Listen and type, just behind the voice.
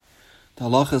The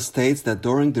halacha states that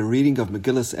during the reading of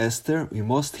Megillas Esther, we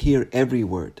must hear every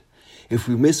word. If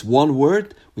we miss one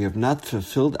word, we have not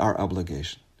fulfilled our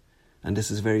obligation. And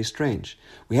this is very strange.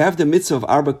 We have the mitzvah of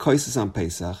Arba Koises on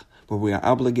Pesach, where we are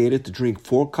obligated to drink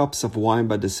 4 cups of wine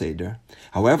by the Seder.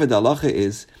 However, the halacha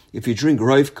is, if you drink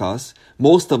Roiv Kas,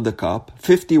 most of the cup,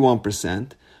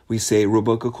 51%, we say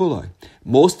Ruba Kakuloi.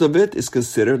 Most of it is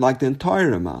considered like the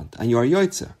entire amount, and you are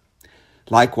Yoitzer.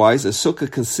 Likewise, a sukkah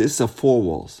consists of 4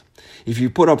 walls. If you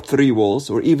put up 3 walls,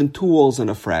 or even 2 walls and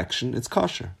a fraction, it's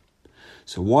kosher.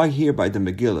 So why here by the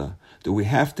Megillah do we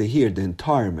have to hear the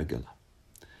entire Megillah?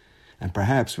 And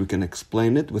perhaps we can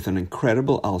explain it with an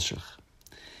incredible alshach.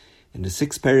 In the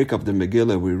 6th parak of the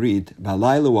Megillah we read,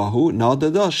 Balayla wahu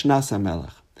nadada shnas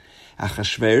hamelech.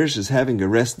 Achashverosh is having a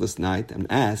restless night and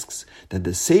asks that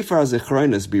the Sefer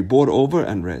HaZichronos be brought over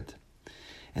and read.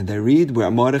 And they read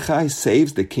where Mordechai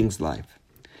saves the king's life.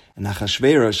 And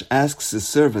Achashverosh asks his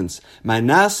servants,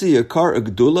 Ma'nasi yakar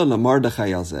ugdula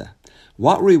lamordechai alzeh.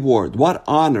 What reward, what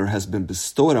honor has been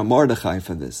bestowed on Mordechai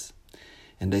for this?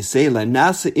 And they say,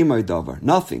 La'nasa imay davar,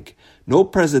 nothing. No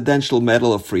presidential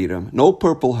medal of freedom, no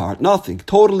Purple Heart, nothing,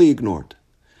 totally ignored.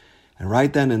 And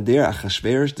right then and there,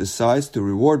 Achashverosh decides to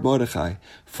reward Mordechai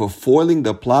for foiling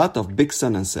the plot of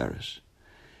Bigsan and Seresh.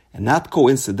 And not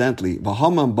coincidentally,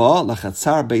 V'Haman ba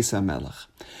lachatzar beis HaMelech.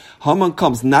 Haman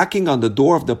comes knocking on the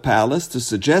door of the palace to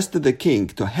suggest to the king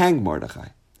to hang Mordechai.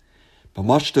 But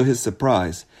much to his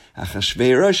surprise,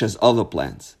 Achashverosh has other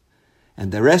plans.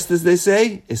 And the rest, as they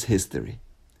say, is history.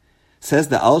 Says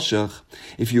the Alshach,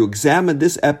 if you examine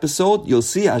this episode, you'll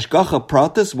see Hashgacha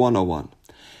Pratis 101.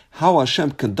 How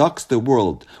Hashem conducts the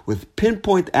world with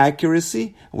pinpoint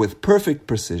accuracy and with perfect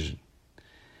precision.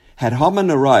 Had Haman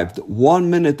arrived 1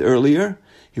 minute earlier,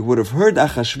 he would have heard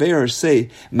Achashverosh say,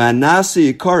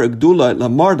 Manasi Yikar Agdula la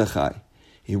Mordechai.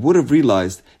 He would have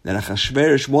realized that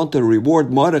Achashverosh wanted to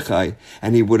reward Mordechai,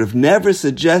 and he would have never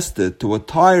suggested to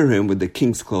attire him with the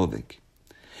king's clothing.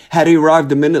 Had he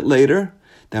arrived a minute later,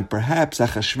 then perhaps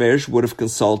Achashverosh would have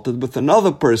consulted with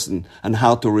another person on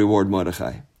how to reward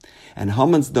Mordechai, and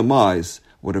Haman's demise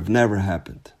would have never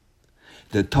happened.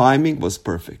 The timing was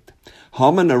perfect.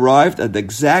 Haman arrived at the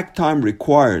exact time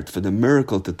required for the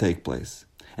miracle to take place,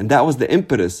 and that was the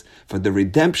impetus for the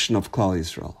redemption of Klal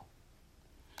Yisrael.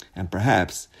 And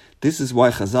perhaps this is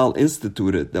why Chazal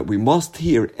instituted that we must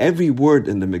hear every word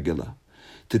in the Megillah,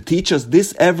 to teach us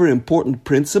this ever-important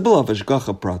principle of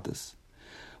Hashgacha Pratis.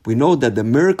 We know that the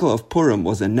miracle of Purim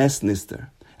was a Nes Nister,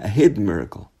 a hidden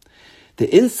miracle.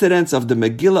 The incidents of the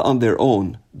Megillah on their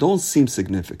own don't seem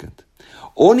significant.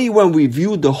 Only when we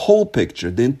view the whole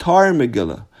picture, the entire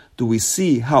Megillah, do we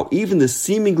see how even the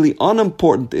seemingly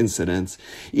unimportant incidents,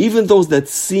 even those that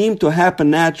seem to happen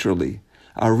naturally,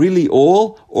 are really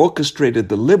all orchestrated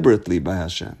deliberately by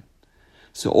Hashem.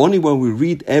 So only when we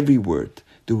read every word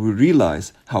do we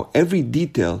realize how every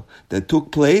detail that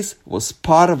took place was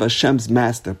part of Hashem's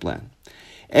master plan.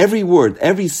 Every word,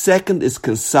 every second is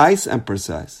concise and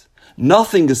precise.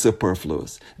 Nothing is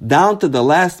superfluous, down to the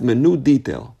last minute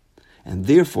detail. And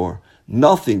therefore,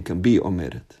 nothing can be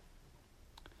omitted.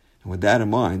 And with that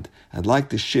in mind, I'd like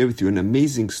to share with you an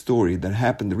amazing story that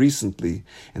happened recently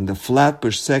in the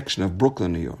Flatbush section of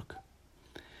Brooklyn, New York.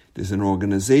 There's an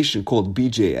organization called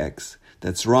BJX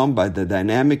that's run by the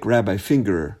dynamic Rabbi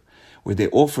Fingerer, where they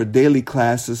offer daily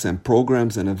classes and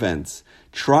programs and events,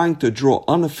 trying to draw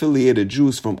unaffiliated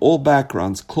Jews from all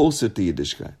backgrounds closer to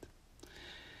Yiddishkeit.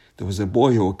 There was a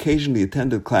boy who occasionally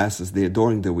attended classes there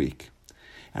during the week,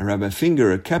 and Rabbi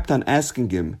Fingerer kept on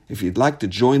asking him if he'd like to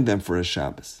join them for a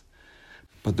Shabbos.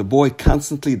 But the boy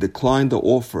constantly declined the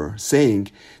offer,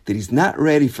 saying that he's not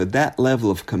ready for that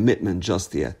level of commitment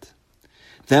just yet.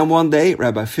 Then one day,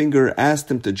 Rabbi Fingerer asked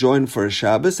him to join for a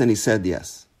Shabbos, and he said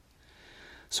yes.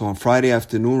 So on Friday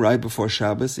afternoon, right before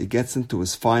Shabbos, he gets into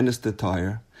his finest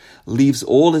attire, leaves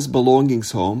all his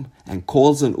belongings home, and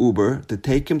calls an Uber to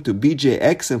take him to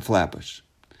BJX in Flatbush.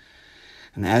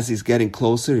 And as he's getting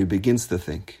closer, he begins to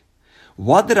think,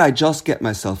 what did I just get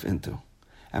myself into?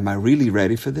 Am I really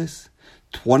ready for this?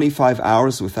 25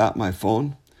 hours without my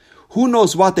phone? Who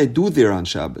knows what they do there on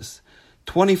Shabbos?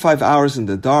 25 hours in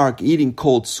the dark, eating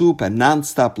cold soup and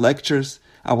non-stop lectures?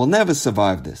 I will never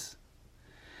survive this.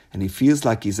 And he feels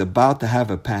like he's about to have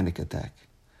a panic attack.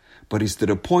 But he's to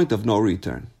the point of no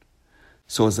return.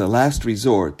 So as a last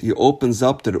resort, he opens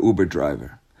up to the Uber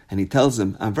driver. And he tells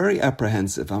him, I'm very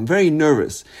apprehensive. I'm very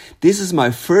nervous. This is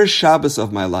my first Shabbos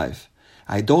of my life.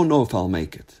 I don't know if I'll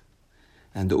make it.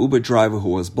 And the Uber driver, who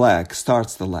was black,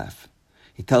 starts to laugh.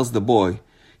 He tells the boy,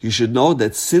 you should know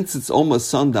that since it's almost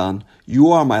sundown,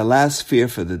 you are my last fare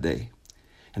for the day.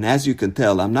 And as you can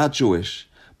tell, I'm not Jewish,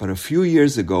 but a few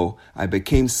years ago, I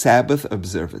became Sabbath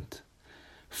observant.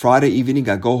 Friday evening,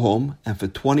 I go home, and for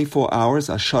 24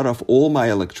 hours, I shut off all my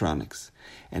electronics,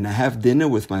 and I have dinner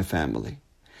with my family.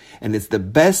 And it's the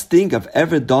best thing I've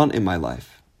ever done in my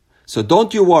life. So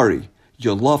don't you worry,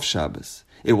 you'll love Shabbos.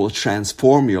 It will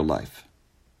transform your life.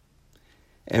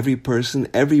 Every person,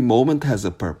 every moment has a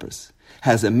purpose,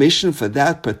 has a mission for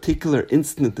that particular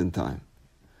instant in time.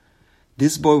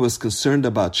 This boy was concerned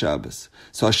about Shabbos,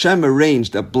 so Hashem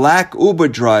arranged a black Uber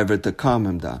driver to calm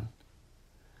him down.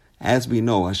 As we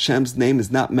know, Hashem's name is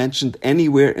not mentioned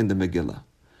anywhere in the Megillah.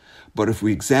 But if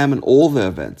we examine all the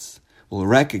events, we'll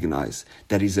recognize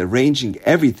that He's arranging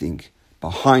everything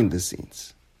behind the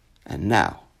scenes. And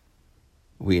now,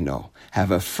 we know. Have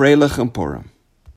a Freilich and Purim.